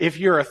If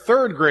you're a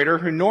third grader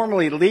who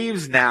normally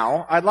leaves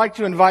now, I'd like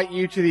to invite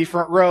you to the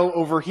front row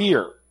over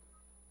here.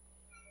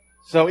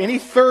 So any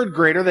third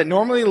grader that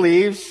normally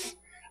leaves,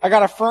 I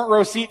got a front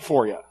row seat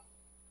for you.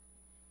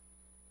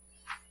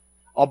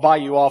 I'll buy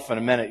you off in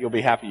a minute. You'll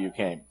be happy you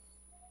came.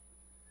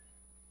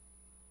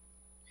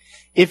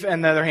 If,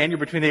 on the other hand, you're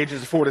between the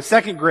ages of 4 to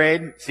 2nd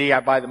grade, see, I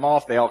buy them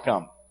off. They all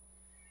come.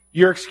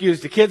 You're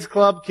excused to Kids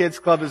Club. Kids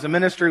Club is a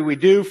ministry we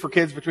do for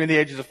kids between the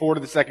ages of 4 to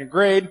the 2nd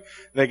grade.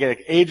 They get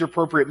an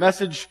age-appropriate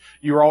message.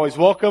 You're always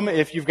welcome.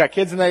 If you've got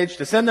kids in that age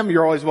to send them,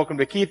 you're always welcome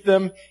to keep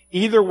them.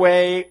 Either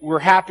way, we're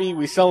happy.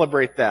 We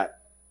celebrate that.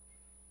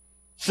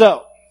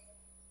 So,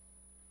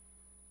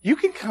 you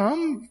can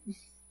come.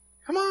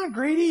 Come on,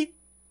 Grady.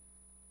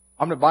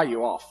 I'm going to buy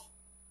you off.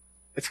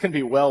 It's going to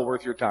be well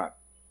worth your time.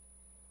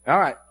 All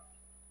right.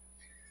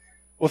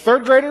 Well,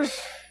 third graders,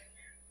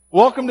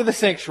 welcome to the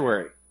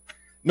sanctuary.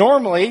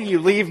 Normally, you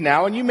leave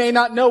now and you may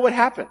not know what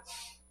happens.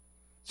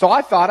 So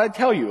I thought I'd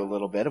tell you a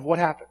little bit of what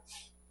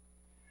happens.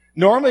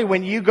 Normally,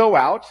 when you go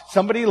out,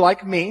 somebody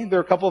like me, there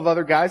are a couple of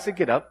other guys that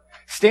get up,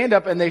 stand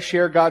up and they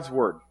share God's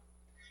word.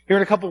 Here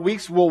in a couple of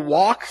weeks, we'll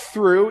walk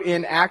through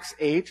in Acts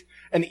 8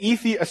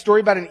 a story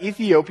about an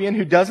Ethiopian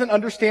who doesn't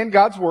understand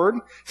God's word.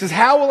 Says,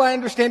 how will I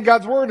understand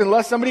God's word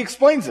unless somebody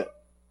explains it?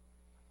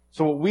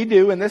 So what we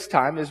do in this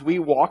time is we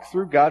walk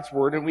through God's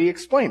word and we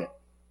explain it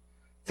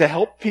to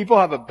help people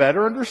have a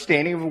better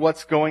understanding of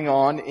what's going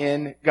on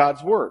in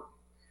God's word.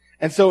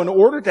 And so in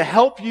order to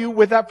help you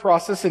with that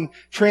process and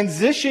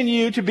transition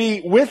you to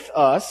be with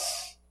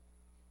us,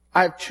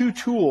 I have 2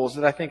 tools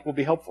that I think will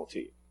be helpful to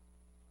you.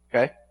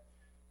 Okay?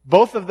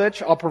 Both of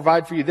which I'll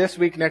provide for you this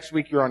week. Next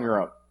week, you're on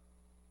your own.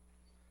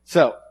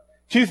 So,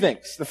 2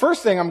 things. The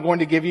first thing I'm going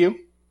to give you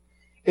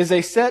is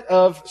a set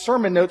of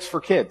sermon notes for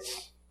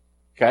kids.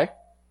 Okay?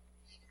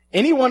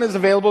 Anyone is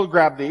available to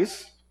grab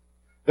these.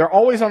 They're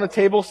always on a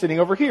table sitting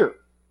over here.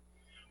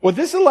 What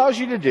this allows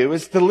you to do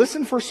is to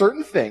listen for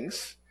certain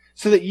things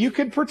so that you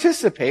can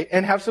participate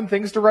and have some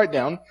things to write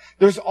down.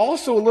 There's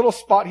also a little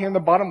spot here in the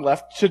bottom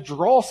left to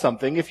draw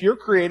something. If you're a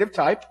creative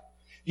type,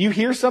 you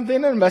hear something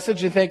in a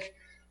message and think,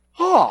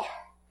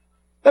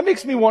 that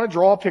makes me want to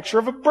draw a picture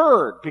of a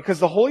bird because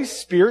the Holy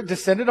Spirit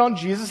descended on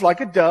Jesus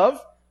like a dove.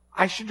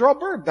 I should draw a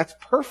bird. That's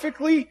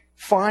perfectly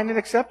fine and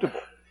acceptable.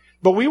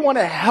 But we want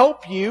to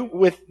help you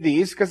with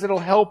these because it'll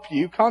help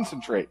you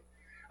concentrate.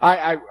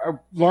 I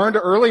learned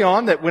early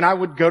on that when I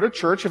would go to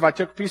church, if I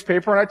took a piece of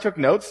paper and I took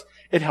notes,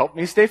 it helped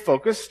me stay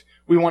focused.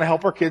 We want to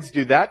help our kids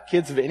do that.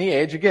 Kids of any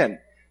age, again,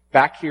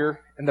 back here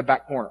in the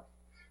back corner.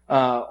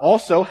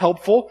 Also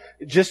helpful,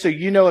 just so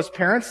you know as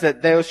parents,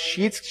 that those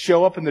sheets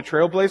show up in the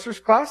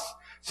Trailblazers class.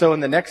 So in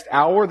the next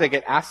hour, they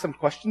get asked some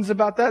questions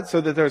about that so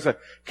that there's a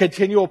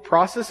continual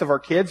process of our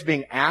kids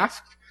being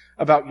asked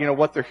about,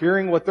 what they're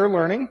hearing, what they're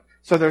learning.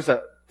 So there's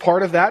a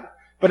part of that.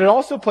 But it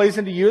also plays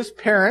into you as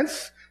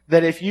parents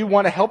that if you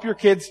want to help your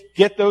kids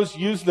get those,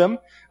 use them,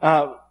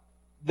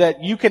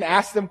 that you can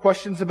ask them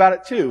questions about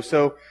it too.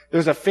 So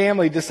there's a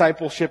family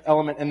discipleship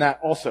element in that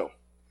also.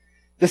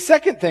 The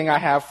second thing I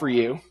have for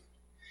you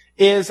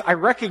is I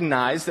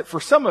recognize that for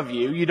some of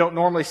you, you don't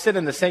normally sit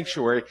in the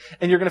sanctuary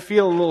and you're going to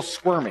feel a little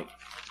squirmy.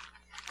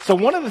 So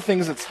one of the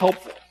things that's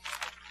helpful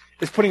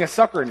is putting a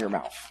sucker in your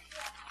mouth,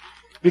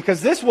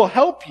 because this will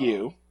help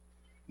you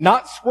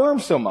not squirm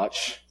so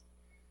much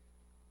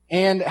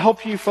and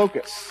help you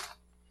focus.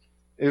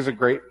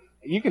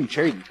 You can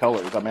trade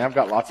colors. I've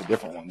got lots of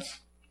different ones.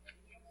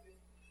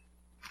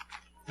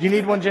 You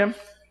need one, Jim?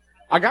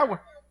 I got one.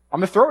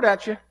 I'm going to throw it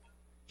at you.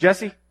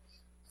 Jesse?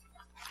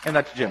 And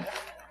that's Jim.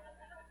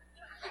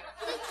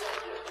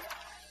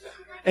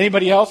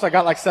 Anybody else? I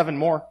got like 7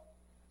 more.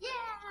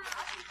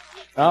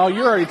 Oh,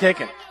 you're already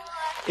taken.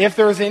 If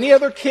there's any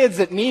other kids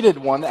that needed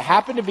one that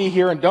happen to be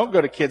here and don't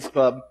go to Kids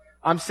Club,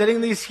 I'm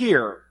setting these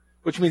here,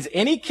 which means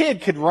any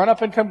kid could run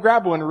up and come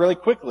grab one really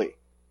quickly.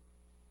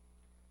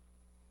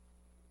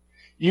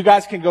 You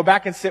guys can go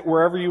back and sit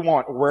wherever you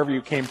want or wherever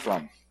you came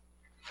from.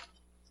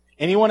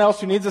 Anyone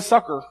else who needs a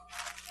sucker?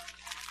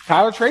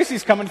 Tyler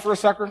Tracy's coming for a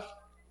sucker.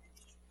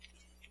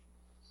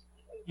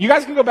 You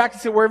guys can go back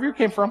and sit wherever you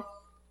came from.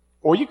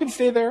 Or you can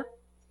stay there.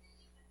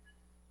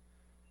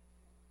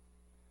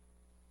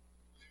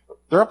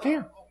 They're up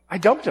here. I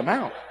dumped them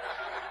out.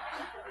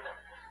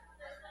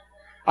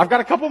 I've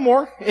got a couple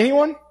more.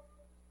 Anyone?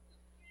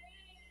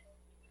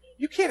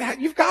 You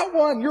can't you've got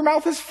one. Your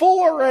mouth is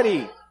full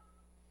already.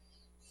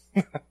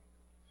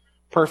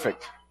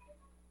 Perfect.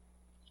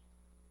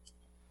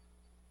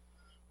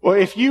 Well,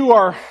 if you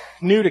are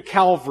new to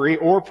Calvary,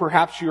 or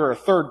perhaps you're a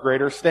third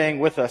grader staying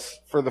with us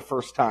for the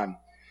first time,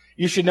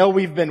 you should know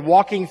we've been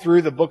walking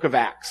through the book of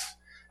Acts.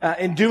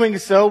 In doing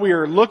so, we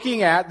are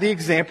looking at the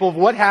example of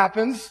what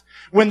happens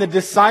when the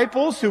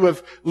disciples who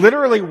have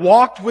literally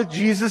walked with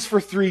Jesus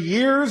for 3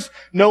 years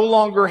no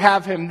longer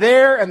have him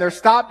there, and they're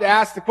stopped to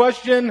ask the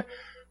question,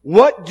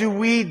 what do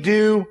we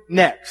do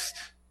next?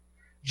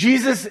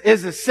 Jesus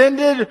is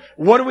ascended.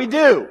 What do we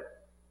do?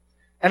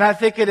 And I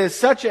think it is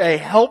such a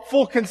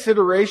helpful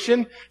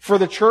consideration for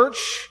the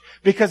church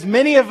Because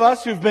many of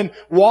us who've been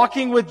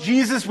walking with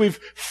Jesus, we've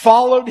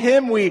followed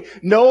him, we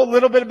know a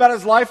little bit about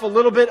his life, a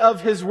little bit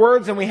of his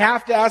words, and we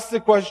have to ask the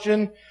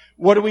question,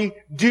 what do we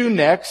do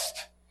next?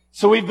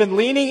 So we've been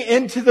leaning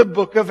into the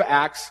book of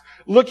Acts,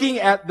 looking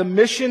at the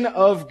mission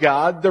of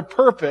God, the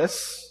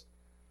purpose,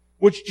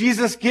 which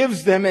Jesus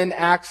gives them in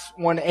Acts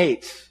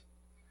 1:8.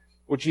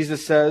 What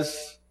Jesus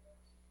says,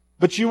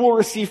 "But you will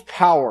receive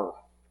power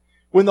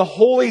when the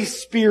Holy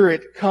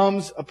Spirit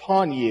comes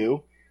upon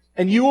you,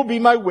 and you will be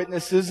my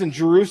witnesses in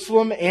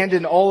Jerusalem and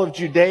in all of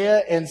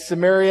Judea and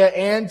Samaria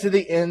and to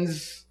the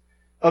ends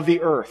of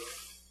the earth."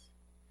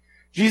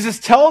 Jesus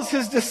tells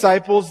his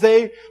disciples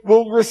they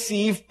will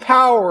receive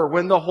power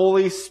when the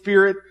Holy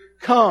Spirit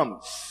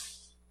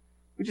comes.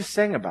 We just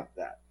sang about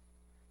that.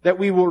 That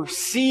we were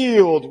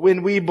sealed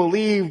when we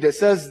believed. It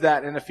says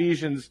that in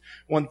Ephesians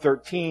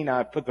 1:13.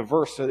 I put the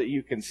verse so that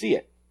you can see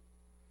it.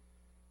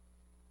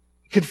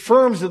 It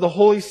confirms that the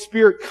Holy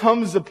Spirit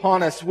comes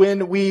upon us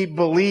when we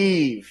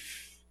believe.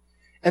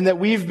 And that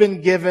we've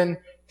been given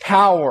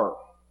power.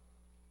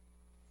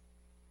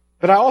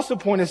 But I also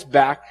point us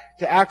back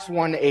to Acts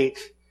 1:8.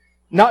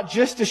 Not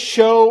just to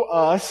show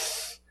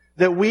us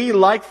that we,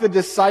 like the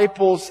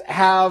disciples,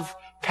 have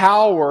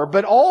power,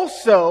 but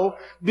also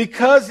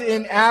because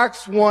in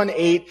Acts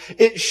 1:8,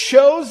 it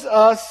shows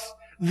us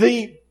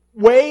the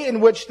way in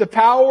which the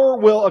power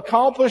will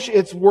accomplish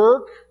its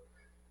work.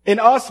 In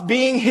us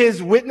being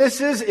his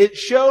witnesses, it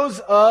shows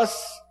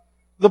us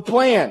the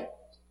plan.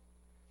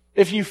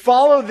 If you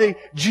follow the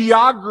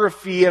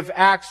geography of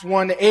Acts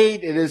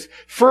 1:8, it is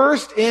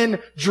first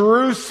in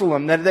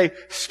Jerusalem that they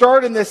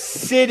start in this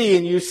city,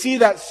 and you see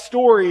that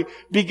story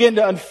begin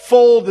to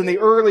unfold in the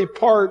early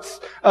parts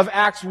of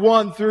Acts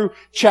 1 through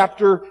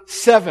chapter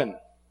 7.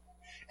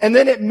 And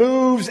then it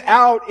moves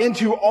out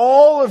into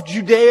all of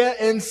Judea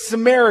and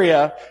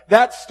Samaria.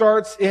 That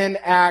starts in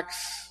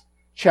Acts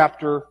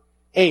chapter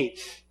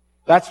 8.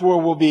 That's where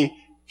we'll be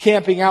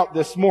camping out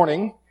this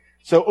morning.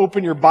 So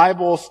open your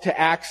Bibles to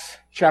Acts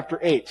chapter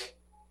 8.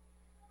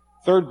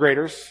 Third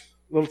graders,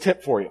 little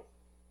tip for you.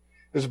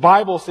 There's a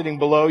Bible sitting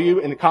below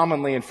you and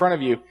commonly in front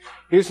of you.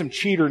 Here's some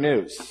cheater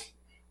news.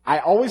 I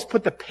always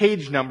put the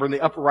page number in the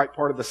upper right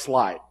part of the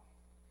slide.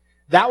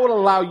 That would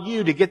allow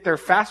you to get there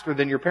faster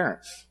than your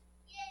parents.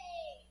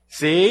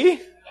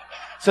 See?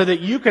 So that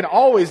you can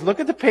always look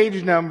at the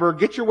page number,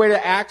 get your way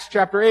to Acts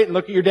chapter 8 and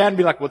look at your dad and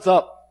be like, "What's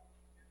up?"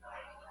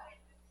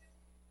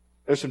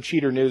 There's some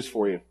cheater news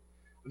for you.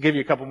 I'll give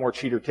you a couple more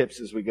cheater tips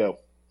as we go.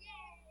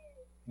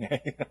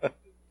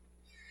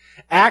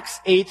 Acts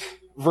 8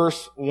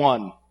 verse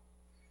 1.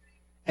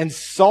 "And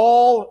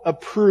Saul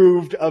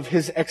approved of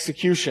his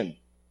execution."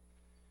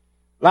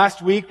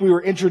 Last week we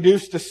were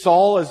introduced to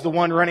Saul as the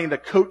one running the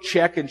coat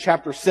check in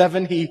chapter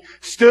 7. He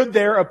stood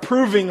there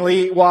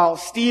approvingly while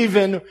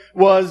Stephen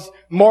was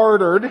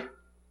martyred.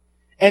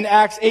 And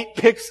Acts 8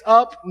 picks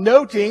up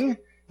noting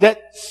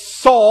that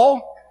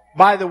Saul,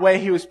 by the way,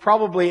 he was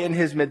probably in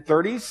his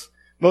mid-30s.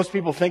 Most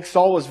people think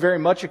Saul was very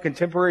much a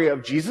contemporary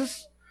of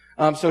Jesus.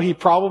 So he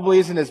probably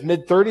is in his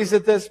mid-30s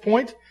at this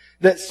point.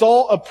 That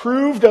Saul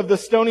approved of the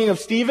stoning of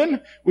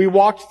Stephen. We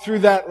walked through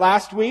that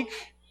last week.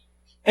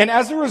 And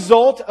as a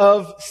result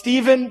of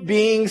Stephen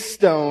being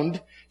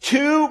stoned,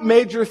 two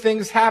major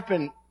things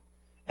happen.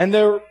 And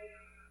those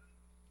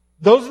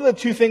are the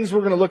two things we're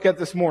going to look at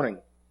this morning.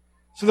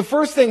 So the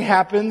first thing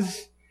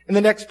happens in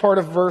the next part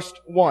of verse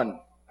 1.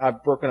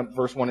 I've broken up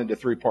verse 1 into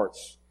 3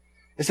 parts.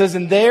 It says,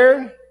 "And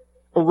there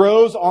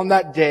arose on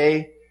that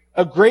day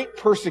a great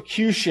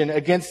persecution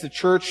against the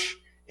church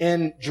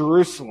in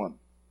Jerusalem."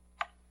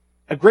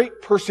 A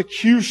great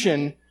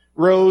persecution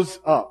rose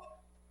up.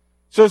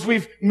 So as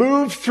we've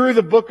moved through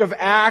the book of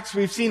Acts,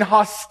 we've seen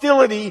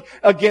hostility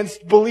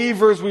against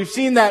believers. We've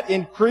seen that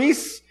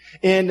increase.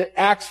 In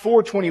Acts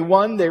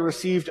 4:21, they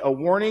received a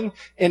warning.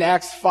 In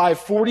Acts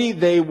 5:40,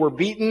 they were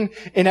beaten.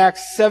 In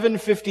Acts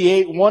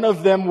 7:58, one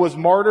of them was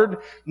martyred.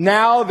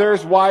 Now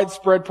there's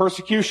widespread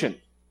persecution.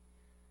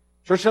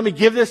 Church, let me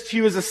give this to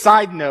you as a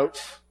side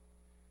note.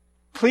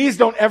 Please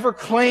don't ever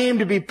claim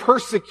to be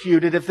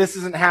persecuted if this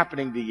isn't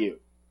happening to you.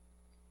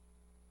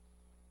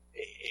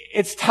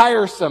 It's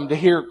tiresome to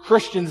hear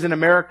Christians in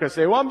America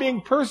say, "Well, I'm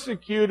being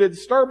persecuted.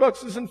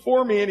 Starbucks isn't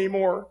for me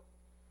anymore.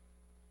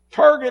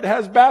 Target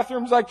has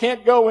bathrooms I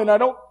can't go in.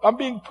 I'm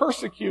being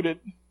persecuted."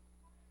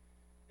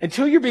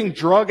 Until you're being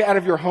drugged out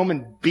of your home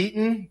and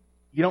beaten,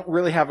 you don't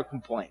really have a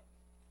complaint.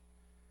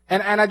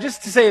 And I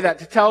just to say that,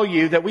 to tell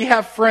you that we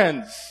have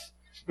friends.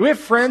 We have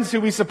friends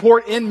who we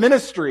support in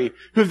ministry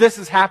who this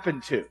has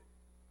happened to.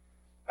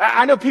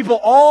 I know people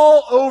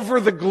all over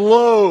the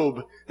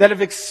globe that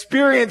have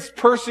experienced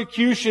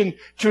persecution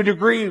to a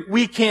degree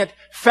we can't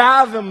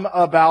fathom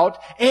about,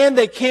 and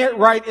they can't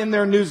write in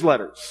their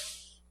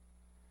newsletters.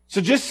 So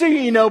just so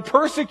you know,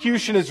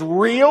 persecution is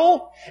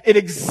real, it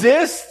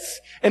exists,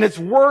 and it's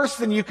worse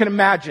than you can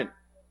imagine.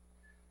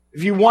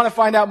 If you want to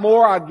find out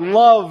more, I'd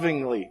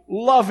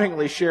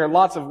lovingly share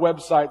lots of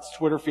websites,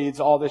 Twitter feeds,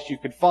 all this you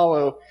could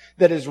follow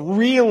that is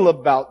real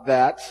about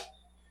that.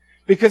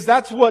 Because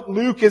that's what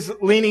Luke is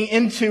leaning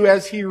into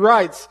as he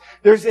writes.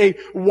 There's a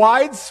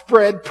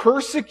widespread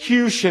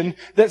persecution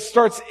that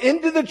starts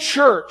into the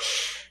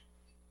church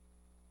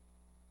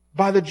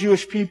by the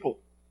Jewish people.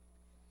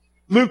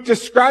 Luke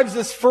describes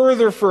this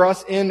further for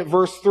us in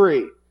verse 3.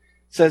 It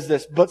says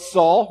this, but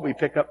Saul, we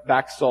pick up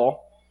back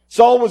Saul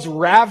was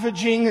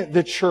ravaging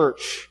the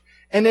church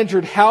and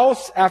entered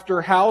house after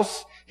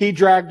house. He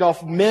dragged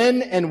off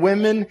men and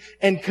women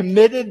and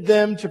committed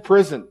them to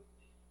prison.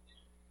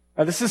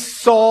 Now, this is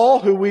Saul,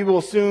 who we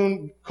will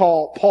soon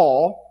call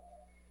Paul.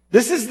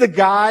 This is the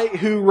guy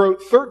who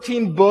wrote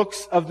 13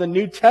 books of the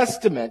New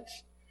Testament.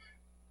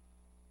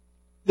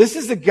 This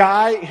is the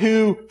guy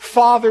who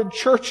fathered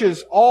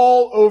churches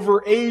all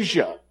over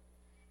Asia,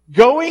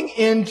 going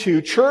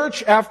into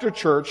church after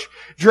church,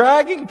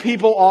 dragging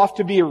people off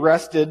to be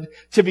arrested,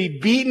 to be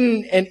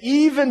beaten, and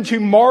even to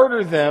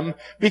martyr them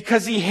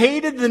because he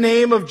hated the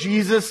name of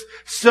Jesus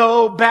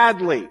so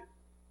badly.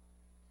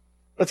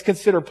 Let's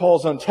consider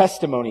Paul's own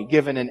testimony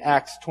given in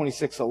Acts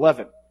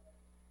 26:11.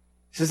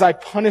 He says, I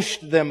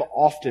punished them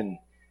often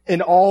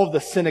in all of the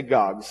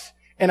synagogues,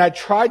 and I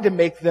tried to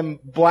make them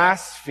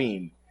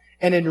blaspheme.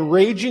 And in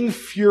raging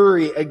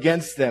fury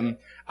against them,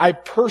 I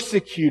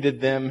persecuted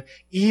them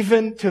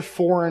even to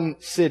foreign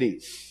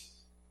cities.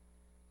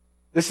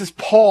 This is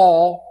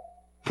Paul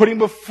putting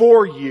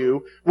before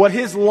you what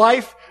his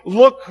life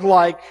looked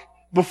like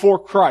before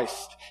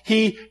Christ.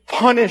 He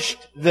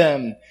punished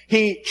them.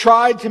 He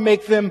tried to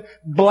make them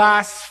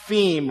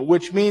blaspheme,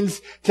 which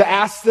means to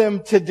ask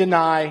them to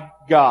deny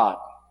God.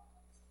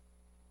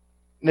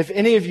 And if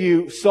any of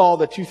you saw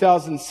the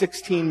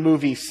 2016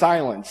 movie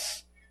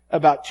Silence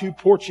about two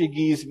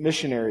Portuguese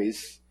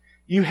missionaries,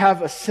 you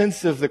have a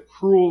sense of the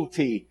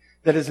cruelty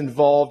that is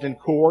involved in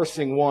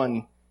coercing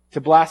one to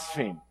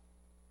blaspheme.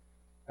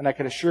 And I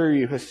can assure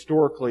you,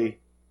 historically,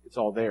 it's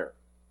all there.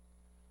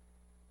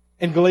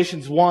 In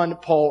Galatians 1,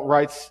 Paul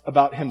writes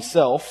about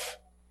himself,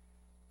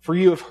 for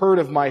you have heard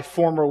of my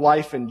former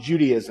life in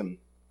Judaism,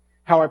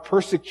 how I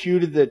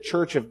persecuted the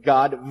church of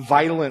God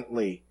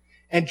violently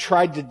and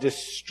tried to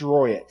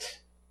destroy it.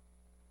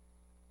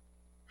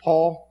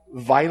 Paul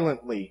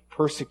violently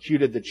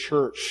persecuted the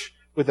church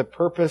with the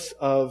purpose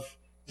of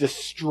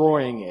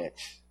destroying it.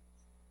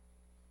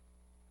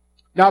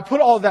 Now, I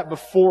put all of that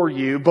before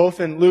you, both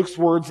in Luke's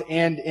words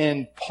and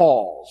in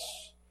Paul's,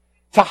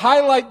 to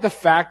highlight the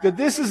fact that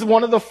this is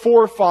one of the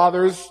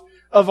forefathers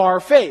of our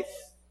faith.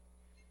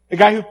 A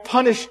guy who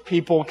punished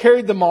people,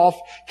 carried them off,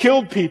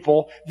 killed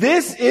people.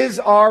 This is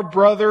our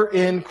brother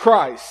in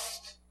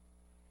Christ.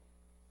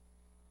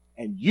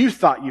 And you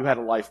thought you had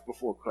a life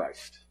before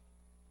Christ.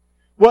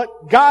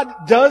 What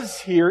God does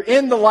here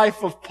in the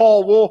life of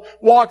Paul, we'll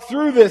walk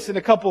through this in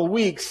a couple of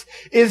weeks,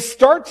 is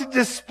start to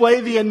display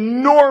the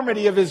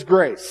enormity of His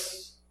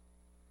grace.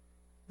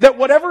 That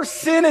whatever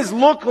sin has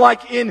looked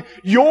like in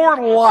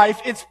your life,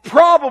 it's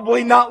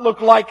probably not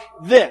looked like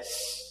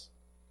this.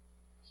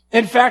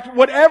 In fact,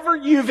 whatever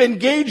you've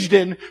engaged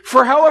in,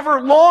 for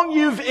however long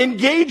you've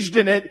engaged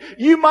in it,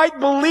 you might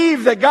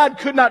believe that God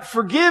could not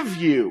forgive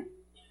you.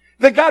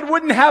 That God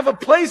wouldn't have a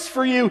place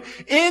for you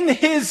in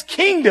His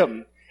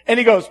kingdom. And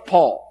he goes,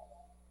 Paul,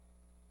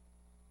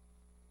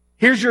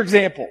 here's your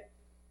example.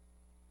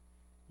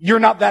 You're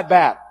not that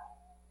bad.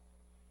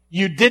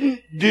 You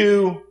didn't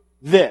do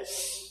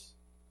this.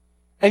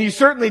 And you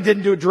certainly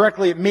didn't do it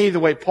directly at me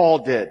the way Paul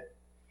did.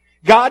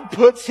 God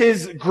puts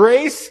His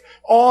grace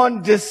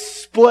on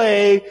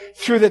display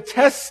through the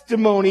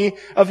testimony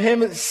of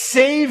Him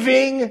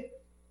saving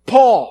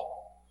Paul.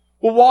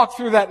 We'll walk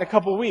through that in a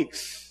couple of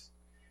weeks.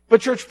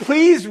 But church,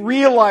 please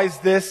realize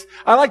this.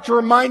 I like to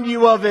remind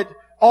you of it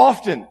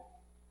often.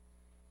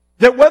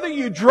 That whether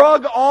you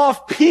drug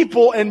off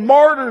people and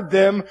martyred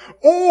them,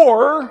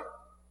 or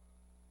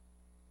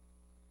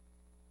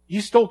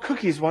you stole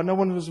cookies while no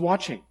one was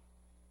watching.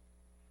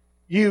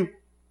 You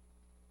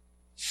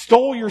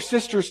stole your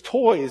sister's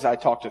toys. I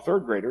talked to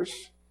third graders,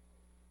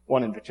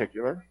 one in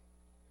particular.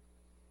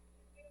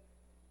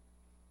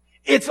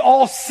 It's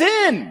all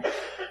sin.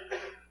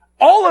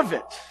 All of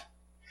it.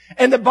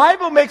 And the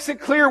Bible makes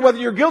it clear whether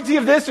you're guilty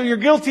of this or you're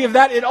guilty of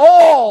that, it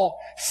all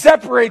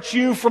separates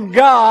you from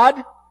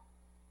God.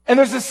 And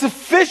there's a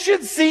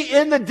sufficiency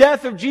in the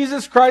death of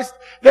Jesus Christ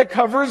that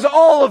covers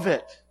all of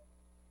it.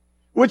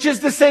 Which is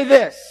to say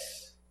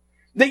this,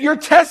 that your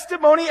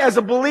testimony as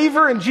a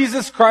believer in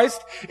Jesus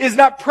Christ is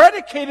not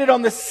predicated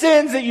on the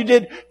sins that you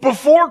did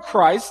before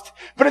Christ,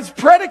 but it's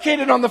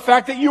predicated on the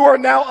fact that you are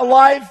now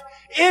alive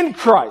in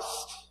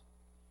Christ.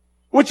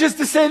 Which is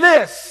to say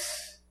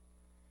this,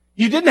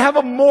 you didn't have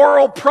a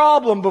moral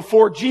problem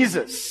before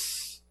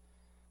Jesus.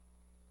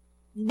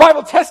 The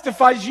Bible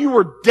testifies you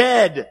were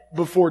dead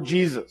before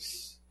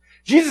Jesus.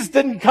 Jesus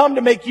didn't come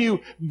to make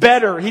you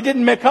better. He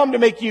didn't come to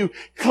make you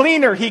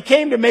cleaner. He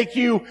came to make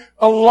you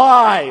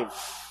alive.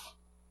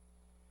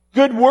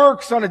 Good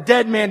works on a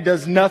dead man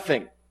does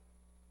nothing.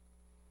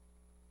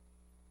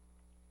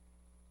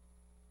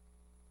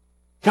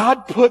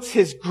 God puts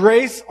His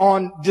grace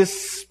on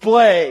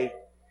display.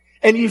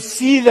 And you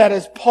see that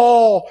as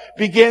Paul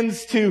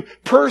begins to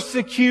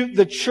persecute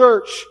the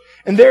church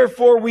And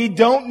therefore, we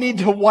don't need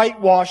to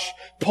whitewash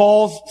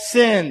Paul's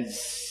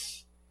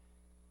sins.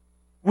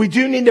 We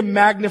do need to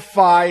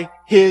magnify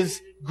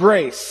his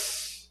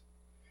grace.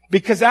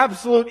 Because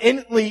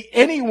absolutely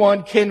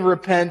anyone can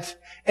repent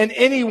and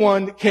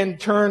anyone can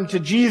turn to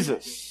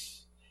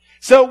Jesus.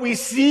 So we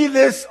see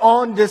this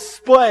on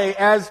display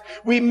as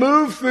we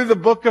move through the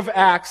book of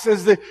Acts,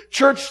 as the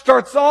church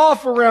starts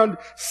off around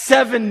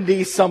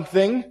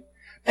 70-something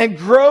and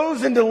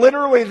grows into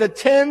literally the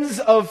tens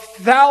of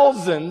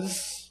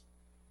thousands.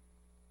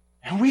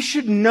 And we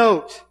should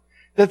note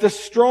that the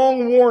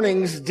strong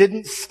warnings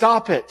didn't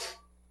stop it.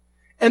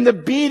 And the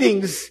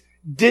beatings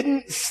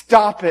didn't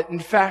stop it. In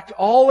fact,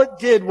 all it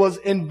did was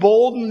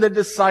embolden the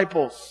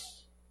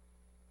disciples.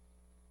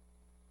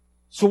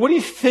 So what do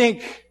you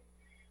think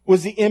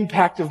was the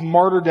impact of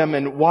martyrdom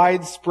and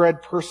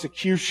widespread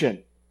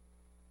persecution?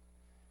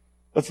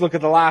 Let's look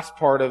at the last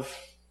part of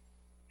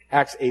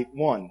Acts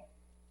 8:1. It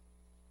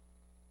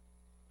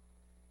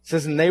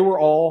says, and they were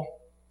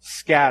all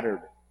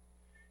scattered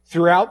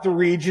throughout the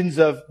regions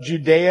of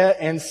Judea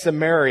and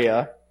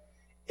Samaria,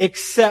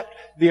 except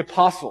the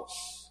apostles.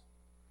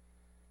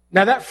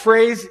 Now that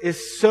phrase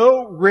is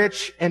so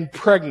rich and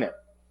pregnant.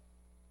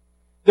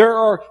 There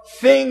are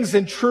things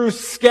and truths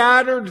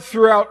scattered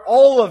throughout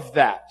all of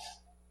that.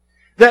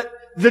 That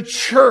the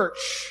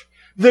church,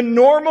 the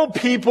normal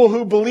people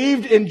who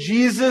believed in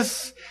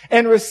Jesus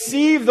and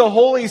received the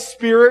Holy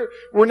Spirit,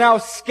 were now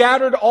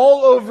scattered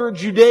all over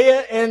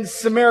Judea and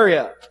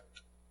Samaria.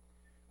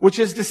 Which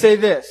is to say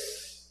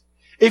this: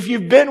 if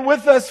you've been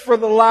with us for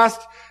the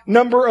last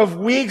number of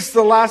weeks,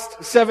 the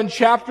last 7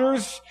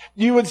 chapters,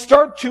 you would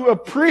start to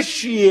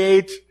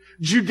appreciate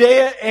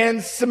Judea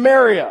and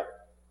Samaria.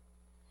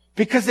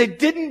 Because they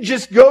didn't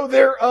just go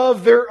there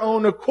of their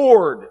own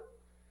accord.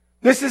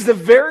 This is the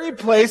very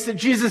place that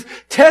Jesus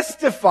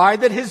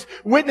testified that his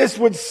witness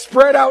would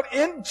spread out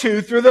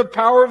into through the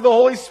power of the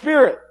Holy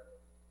Spirit.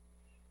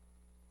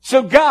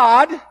 So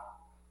God,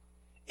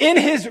 in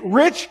his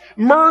rich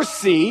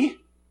mercy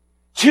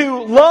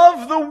to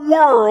love the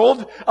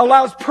world,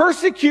 allows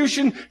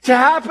persecution to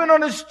happen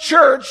on his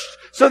church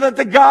so that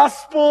the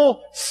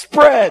gospel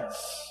spreads.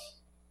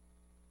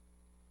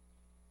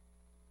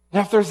 Now,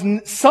 if there's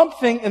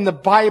something in the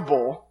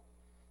Bible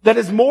that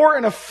is more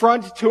an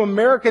affront to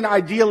American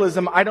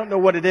idealism, I don't know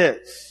what it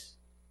is.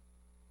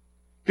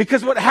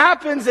 Because what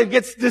happens and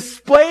gets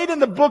displayed in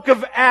the book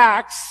of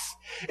Acts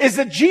is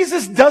that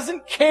Jesus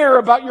doesn't care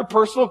about your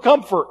personal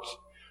comfort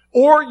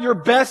or your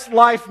best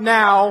life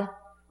now,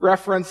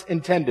 reference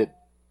intended.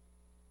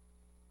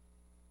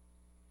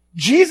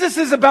 Jesus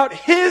is about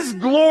his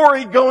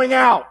glory going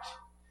out.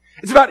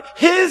 It's about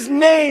his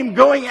name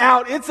going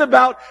out. It's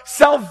about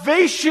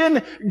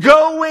salvation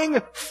going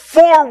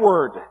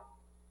forward.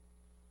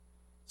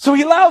 So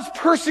he allows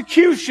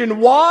persecution.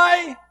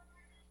 Why?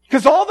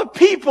 Because all the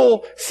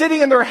people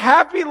sitting in their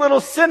happy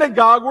little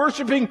synagogue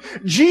worshiping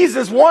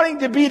Jesus, wanting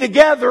to be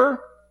together.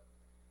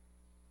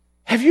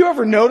 Have you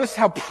ever noticed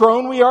how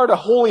prone we are to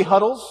holy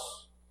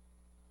huddles?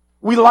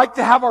 We like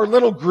to have our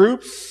little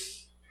groups.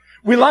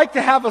 We like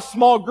to have a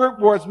small group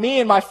where it's me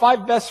and my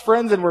 5 best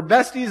friends and we're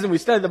besties and we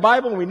study the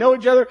Bible and we know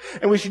each other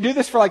and we should do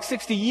this for like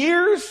 60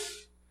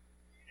 years.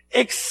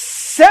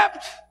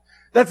 Except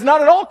that's not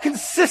at all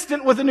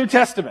consistent with the New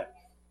Testament.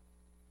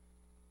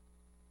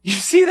 You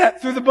see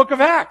that through the book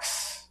of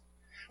Acts.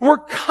 We're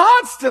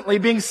constantly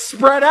being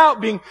spread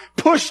out, being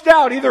pushed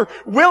out, either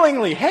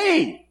willingly,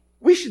 hey,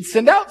 we should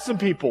send out some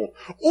people,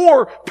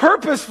 or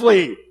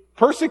purposefully,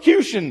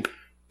 persecution.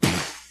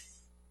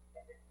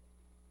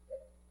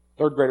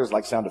 Third graders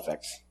like sound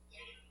effects.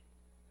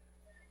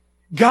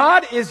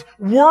 God is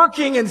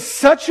working in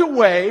such a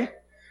way,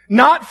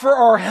 not for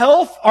our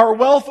health, our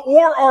wealth,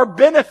 or our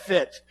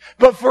benefit,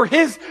 but for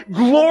his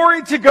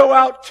glory to go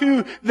out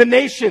to the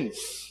nations.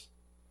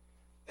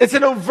 It's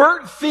an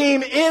overt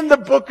theme in the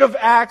book of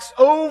Acts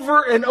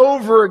over and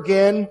over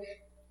again.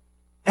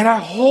 And I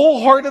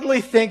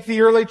wholeheartedly think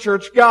the early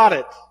church got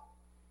it.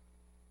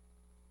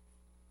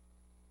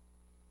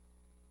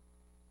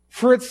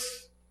 For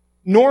it's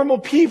normal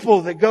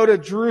people that go to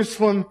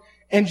Jerusalem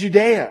and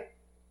Judea.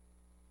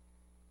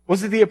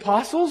 Was it the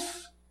apostles?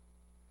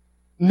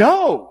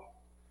 No.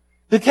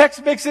 The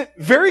text makes it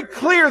very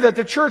clear that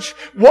the church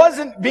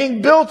wasn't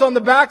being built on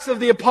the backs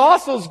of the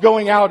apostles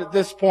going out at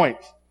this point.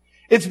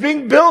 It's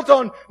being built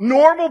on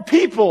normal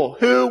people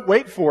who,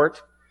 wait for it,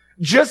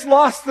 just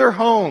lost their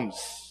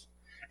homes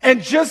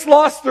and just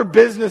lost their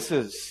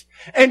businesses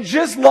and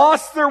just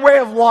lost their way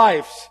of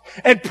life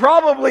and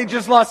probably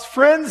just lost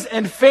friends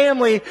and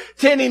family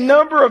to any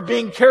number of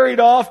being carried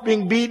off,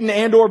 being beaten,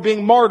 and or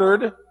being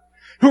martyred,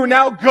 who are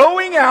now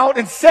going out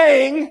and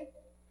saying,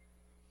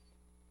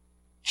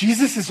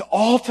 Jesus is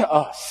all to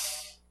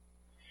us.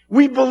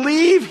 We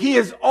believe he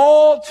is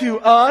all to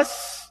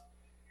us.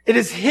 It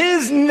is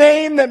his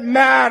name that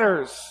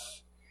matters.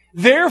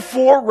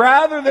 Therefore,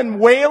 rather than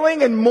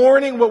wailing and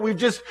mourning what we've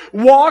just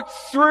walked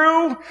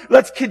through,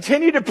 let's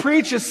continue to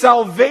preach a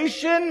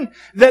salvation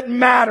that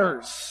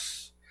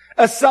matters.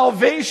 A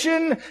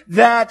salvation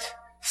that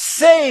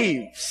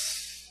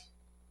saves.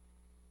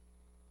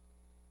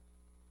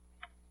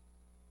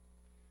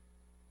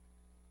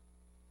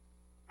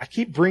 I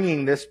keep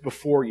bringing this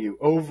before you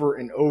over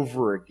and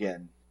over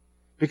again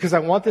because I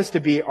want this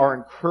to be our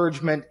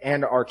encouragement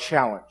and our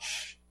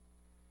challenge.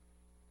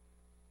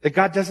 That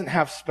God doesn't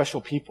have special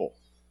people.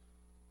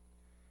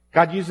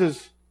 God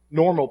uses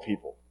normal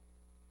people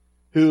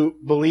who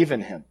believe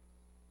in Him.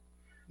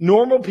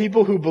 Normal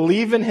people who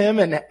believe in Him,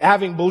 and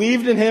having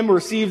believed in Him,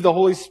 receive the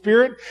Holy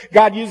Spirit.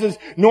 God uses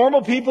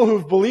normal people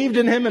who've believed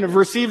in Him and have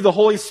received the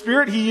Holy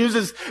Spirit. He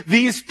uses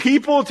these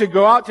people to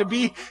go out to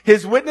be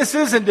His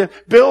witnesses and to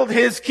build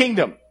His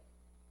kingdom.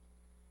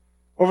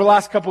 Over the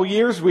last couple of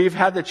years, we've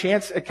had the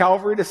chance at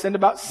Calvary to send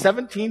about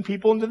 17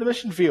 people into the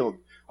mission field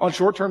on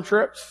short-term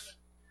trips.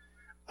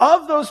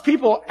 Of those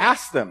people,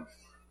 ask them,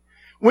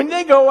 when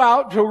they go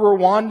out to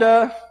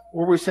Rwanda,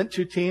 where we sent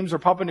 2 teams, or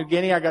Papua New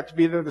Guinea, I got to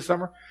be there this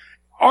summer,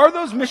 are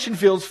those mission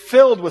fields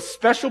filled with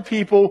special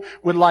people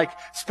with like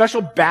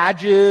special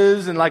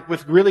badges and like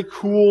with really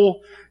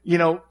cool,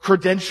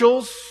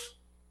 credentials?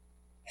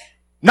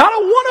 Not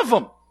a one of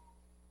them.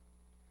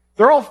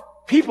 They're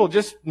all people,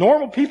 just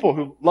normal people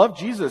who love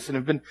Jesus and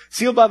have been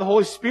sealed by the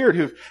Holy Spirit,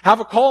 who have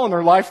a call in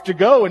their life to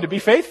go and to be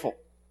faithful.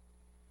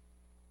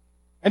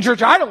 And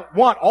church, I don't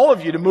want all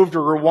of you to move to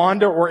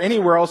Rwanda or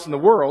anywhere else in the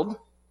world.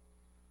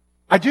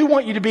 I do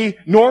want you to be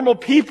normal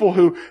people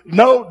who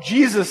know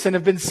Jesus and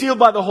have been sealed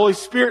by the Holy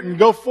Spirit and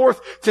go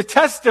forth to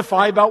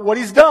testify about what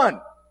He's done.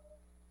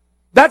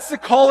 That's the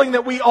calling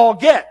that we all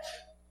get.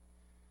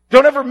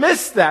 Don't ever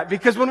miss that,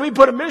 because when we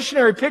put a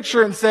missionary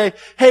picture and say,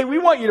 hey, we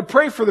want you to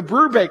pray for the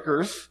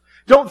Brewbakers,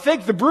 don't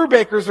think the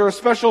Brewbakers are a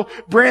special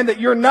brand that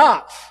you're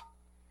not.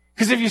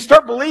 Because if you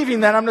start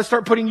believing that, I'm going to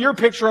start putting your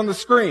picture on the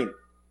screen.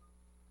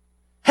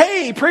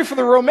 Hey, pray for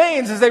the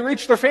Romaines as they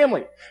reach their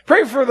family.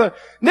 Pray for the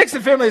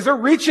Nixon family as they're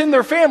reaching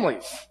their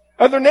families,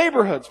 other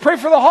neighborhoods. Pray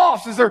for the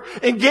Hoffs as they're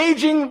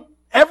engaging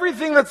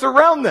everything that's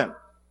around them.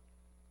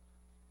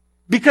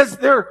 Because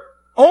they're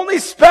only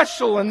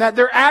special in that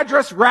their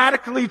address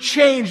radically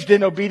changed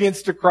in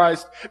obedience to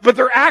Christ, but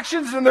their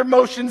actions and their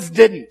motions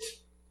didn't.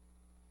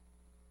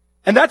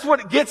 And that's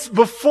what gets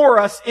before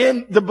us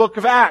in the book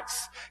of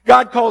Acts.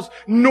 God calls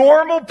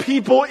normal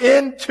people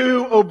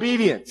into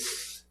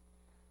obedience.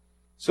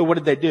 So what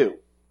did they do?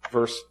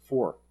 Verse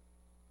 4.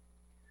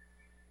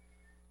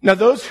 Now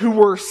those who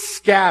were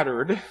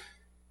scattered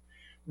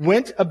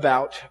went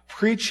about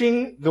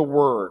preaching the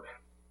word.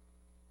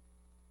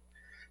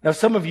 Now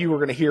some of you are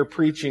going to hear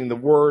preaching the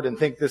word and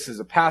think this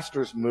is a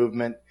pastor's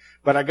movement,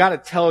 but I got to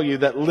tell you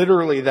that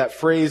literally that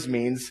phrase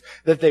means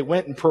that they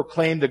went and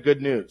proclaimed the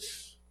good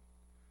news.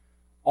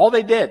 All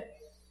they did.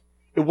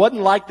 It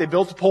wasn't like they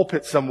built a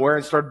pulpit somewhere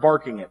and started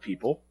barking at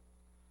people.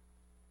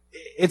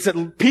 It's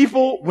that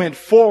people went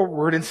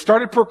forward and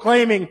started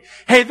proclaiming,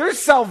 hey, there's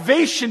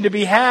salvation to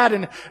be had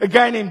in a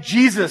guy named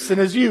Jesus.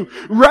 And as you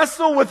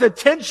wrestle with the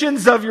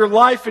tensions of your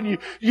life and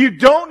you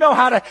don't know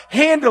how to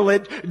handle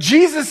it,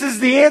 Jesus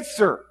is the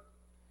answer.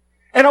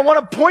 And I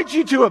want to point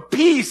you to a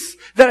peace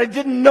that I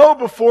didn't know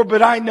before,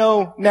 but I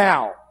know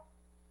now.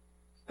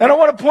 And I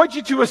want to point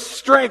you to a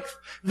strength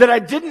that I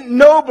didn't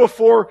know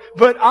before,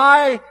 but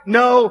I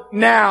know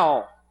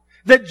now.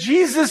 That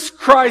Jesus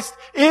Christ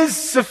is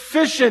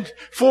sufficient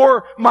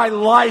for my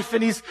life,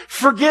 and He's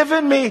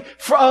forgiven me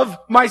of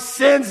my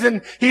sins,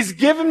 and He's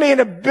given me an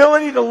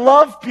ability to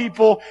love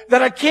people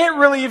that I can't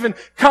really even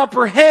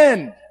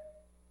comprehend.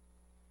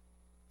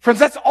 Friends,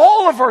 that's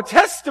all of our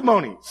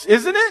testimonies,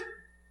 isn't it?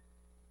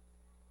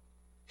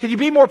 Can you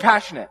be more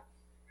passionate?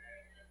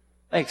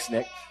 Thanks,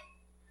 Nick.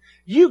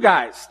 You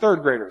guys,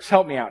 3rd graders,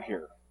 help me out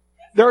here.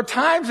 There are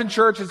times in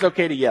church it's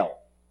okay to yell.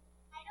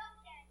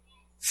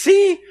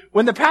 See,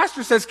 when the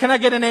pastor says, can I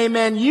get an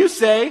amen, you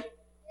say, amen.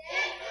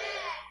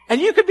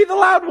 And you could be the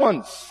loud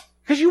ones,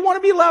 because you want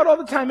to be loud all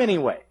the time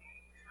anyway.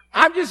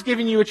 I'm just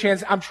giving you a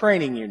chance. I'm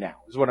training you now,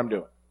 is what I'm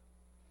doing.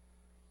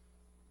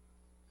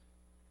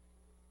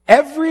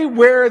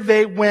 Everywhere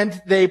they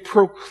went, they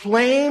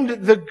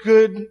proclaimed the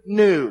good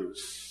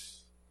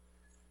news.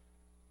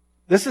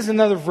 This is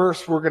another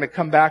verse we're going to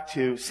come back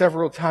to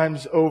several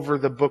times over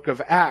the book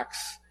of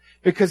Acts,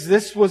 because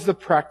this was the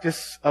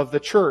practice of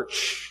the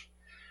church.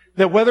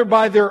 That whether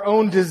by their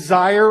own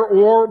desire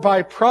or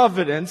by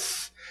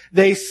providence,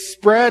 they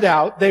spread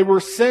out, they were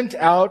sent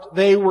out,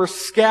 they were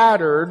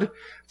scattered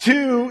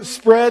to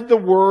spread the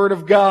word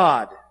of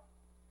God.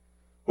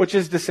 Which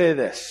is to say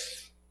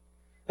this.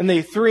 In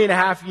the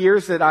 3.5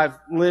 years that I've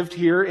lived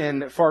here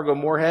in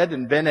Fargo-Moorhead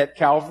and been at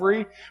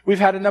Calvary, we've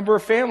had a number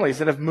of families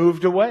that have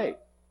moved away.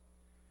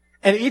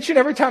 And each and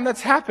every time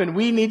that's happened,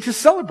 we need to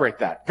celebrate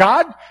that.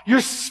 God,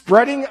 you're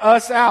spreading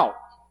us out.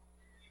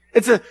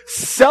 It's a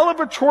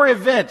celebratory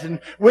event. And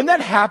when that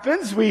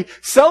happens, we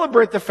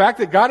celebrate the fact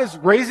that God is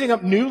raising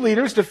up new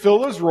leaders to fill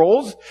those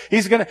roles.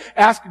 He's going to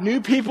ask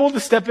new people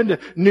to step into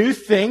new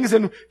things.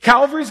 And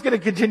Calvary's going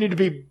to continue to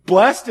be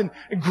blessed and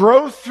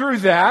grow through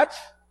that.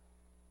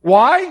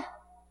 Why?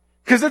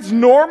 Because it's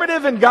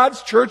normative in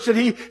God's church that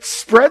He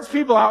spreads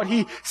people out.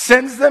 He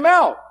sends them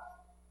out.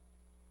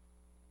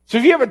 So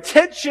if you have a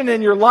tension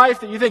in your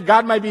life that you think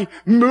God might be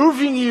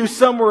moving you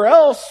somewhere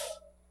else,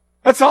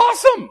 that's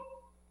awesome.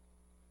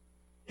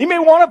 He may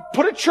want to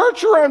put a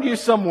church around you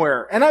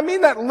somewhere. And I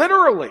mean that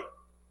literally.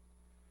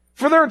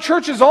 For there are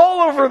churches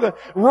all over the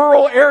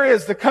rural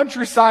areas, the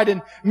countryside,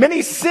 and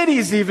many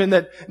cities even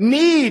that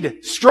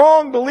need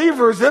strong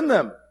believers in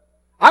them.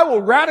 I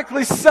will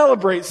radically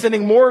celebrate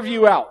sending more of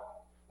you out.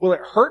 Will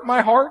it hurt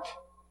my heart?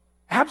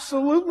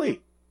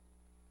 Absolutely.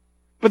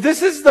 But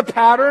this is the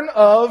pattern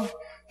of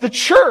the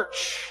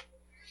church.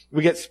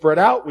 We get spread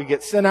out, we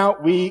get sent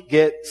out, we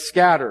get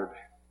scattered.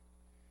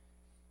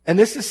 And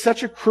this is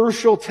such a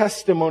crucial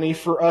testimony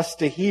for us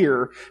to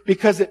hear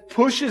because it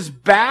pushes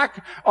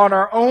back on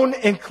our own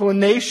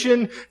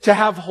inclination to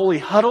have holy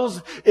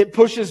huddles. It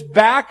pushes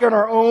back on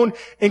our own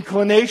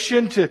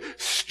inclination to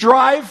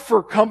strive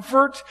for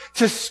comfort,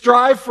 to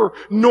strive for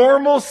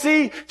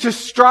normalcy, to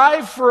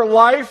strive for a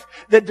life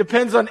that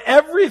depends on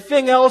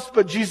everything else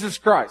but Jesus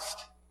Christ.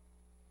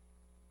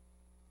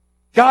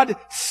 God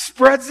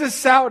spreads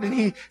us out and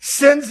He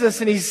sends us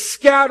and He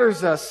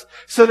scatters us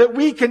so that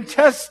we can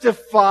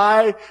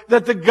testify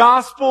that the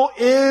gospel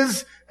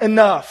is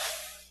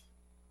enough.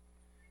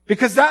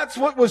 Because that's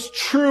what was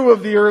true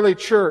of the early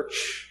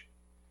church.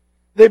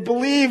 They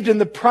believed in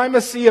the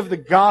primacy of the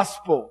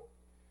gospel,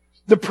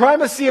 the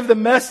primacy of the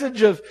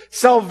message of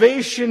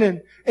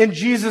salvation in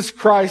Jesus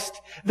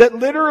Christ, that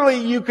literally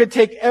you could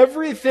take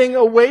everything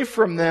away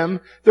from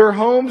them, their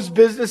homes,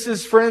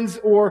 businesses, friends,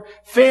 or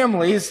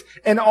families,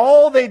 and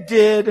all they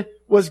did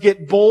was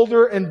get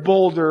bolder and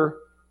bolder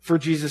for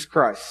Jesus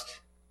Christ.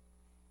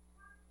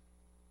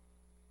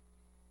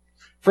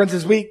 Friends,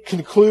 as we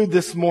conclude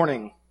this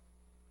morning,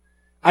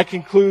 I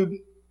conclude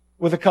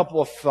with a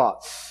couple of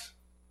thoughts.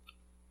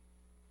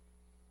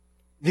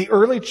 The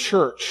early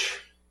church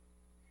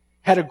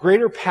had a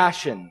greater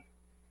passion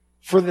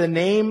for the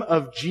name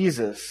of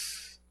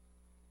Jesus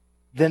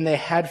than they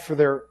had for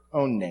their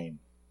own name.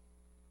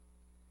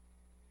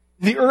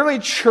 The early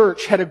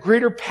church had a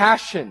greater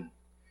passion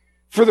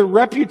for the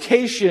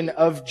reputation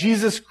of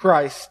Jesus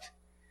Christ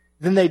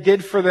than they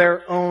did for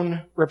their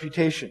own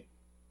reputation.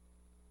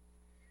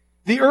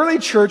 The early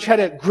church had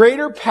a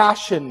greater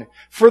passion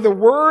for the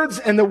words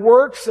and the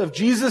works of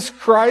Jesus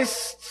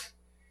Christ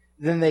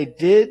than they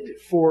did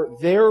for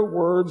their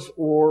words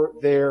or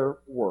their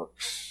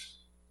works.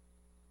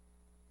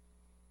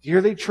 The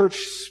early church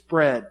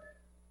spread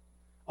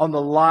on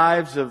the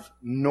lives of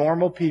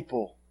normal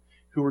people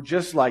who were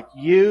just like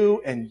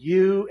you and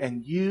you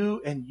and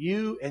you and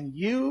you and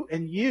you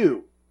and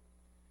you,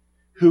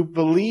 who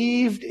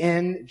believed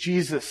in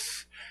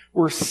Jesus,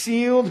 were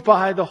sealed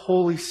by the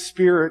Holy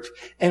Spirit,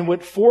 and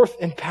went forth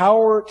in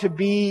power to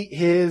be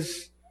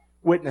His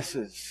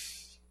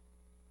witnesses.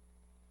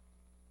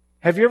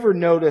 Have you ever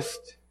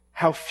noticed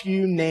how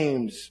few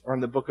names are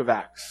in the book of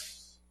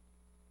Acts?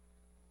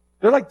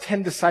 There are like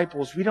 10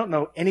 disciples we don't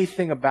know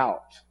anything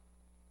about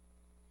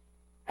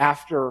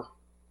after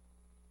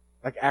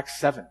like Acts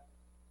 7.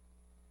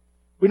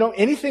 We don't know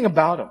anything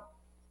about them.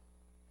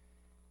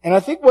 And I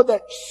think what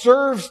that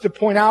serves to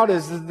point out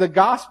is that the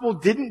gospel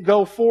didn't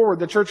go forward.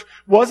 The church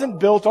wasn't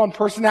built on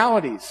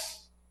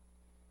personalities.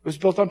 It was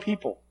built on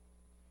people.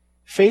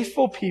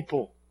 Faithful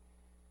people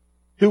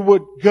who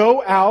would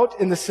go out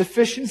in the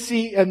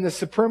sufficiency and the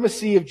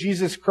supremacy of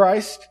Jesus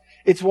Christ.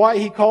 It's why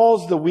He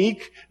calls the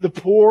weak, the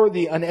poor,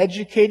 the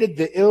uneducated,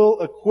 the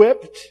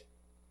ill-equipped.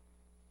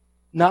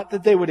 Not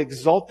that they would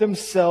exalt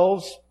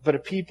themselves, but a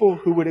people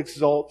who would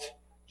exalt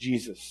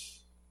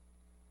Jesus.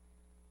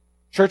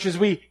 Church, as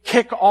we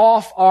kick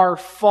off our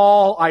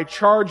fall, I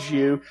charge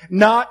you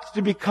not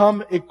to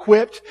become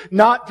equipped,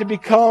 not to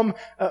become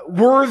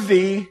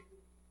worthy,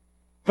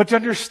 but to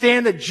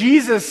understand that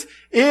Jesus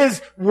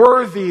is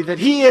worthy, that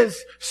He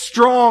is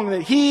strong,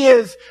 that He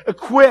is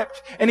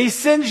equipped, and He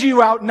sends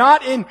you out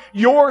not in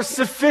your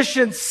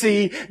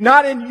sufficiency,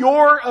 not in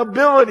your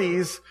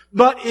abilities,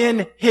 but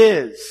in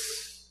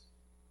His.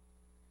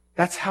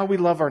 That's how we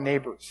love our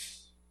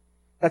neighbors.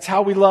 That's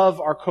how we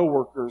love our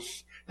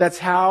coworkers. That's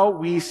how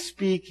we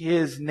speak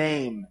His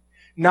name.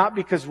 Not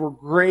because we're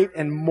great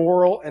and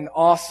moral and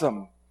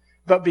awesome,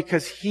 but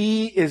because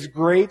He is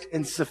great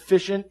and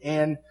sufficient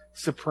and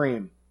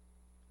supreme.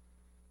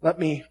 Let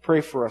me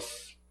pray for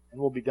us,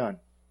 and we'll be done.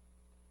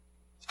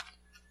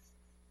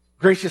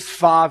 Gracious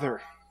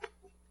Father,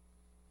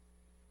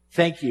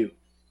 thank You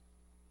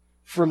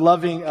for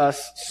loving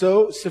us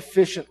so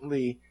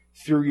sufficiently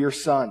through Your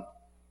Son,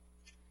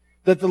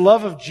 that the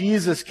love of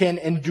Jesus can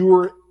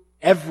endure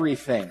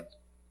everything. It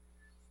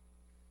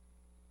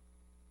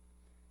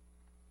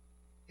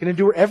can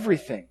endure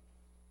everything.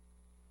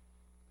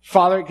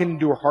 Father, it can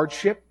endure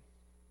hardship.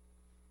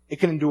 It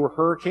can endure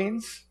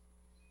hurricanes.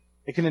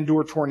 It can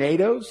endure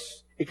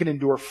tornadoes. It can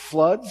endure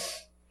floods.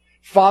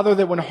 Father,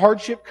 that when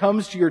hardship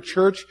comes to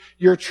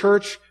Your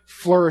church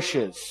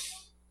flourishes.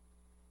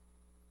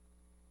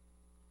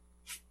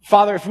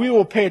 Father, if we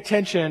will pay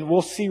attention,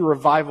 we'll see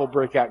revival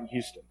break out in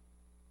Houston.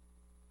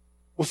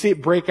 We'll see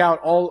it break out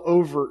all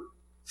over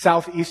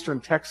southeastern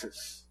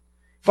Texas.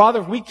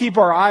 Father, if we keep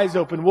our eyes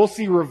open, we'll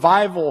see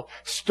revival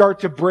start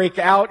to break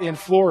out in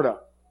Florida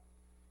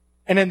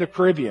and in the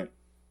Caribbean.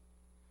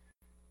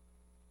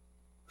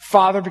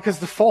 Father, because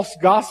the false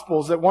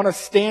gospels that want to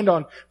stand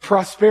on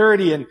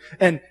prosperity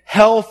and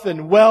health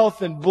and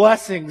wealth and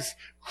blessings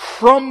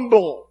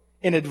crumble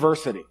in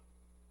adversity.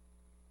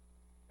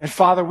 And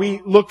Father,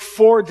 we look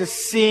forward to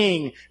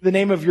seeing the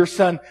name of your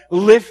Son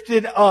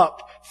lifted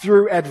up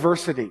through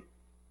adversity.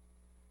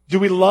 Do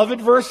we love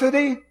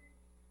adversity?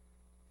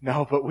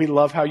 No, but we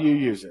love how you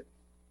use it.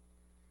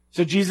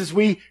 So Jesus,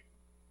 we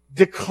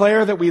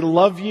declare that we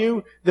love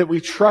you, that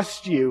we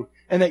trust you,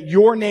 and that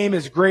your name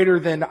is greater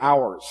than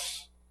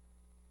ours.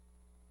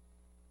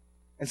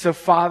 And so,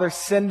 Father,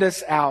 send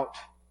us out,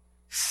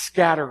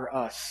 scatter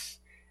us,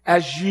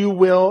 as you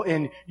will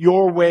in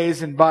your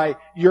ways and by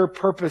your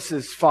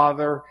purposes,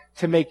 Father,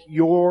 to make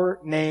your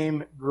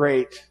name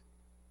great.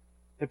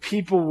 The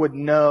people would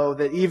know,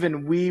 that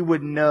even we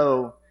would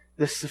know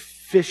the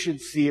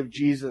sufficiency of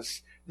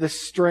Jesus, the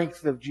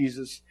strength of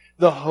Jesus,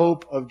 the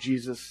hope of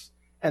Jesus,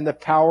 and the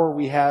power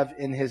we have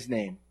in his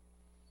name.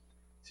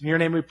 It's in your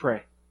name we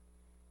pray.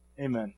 Amen.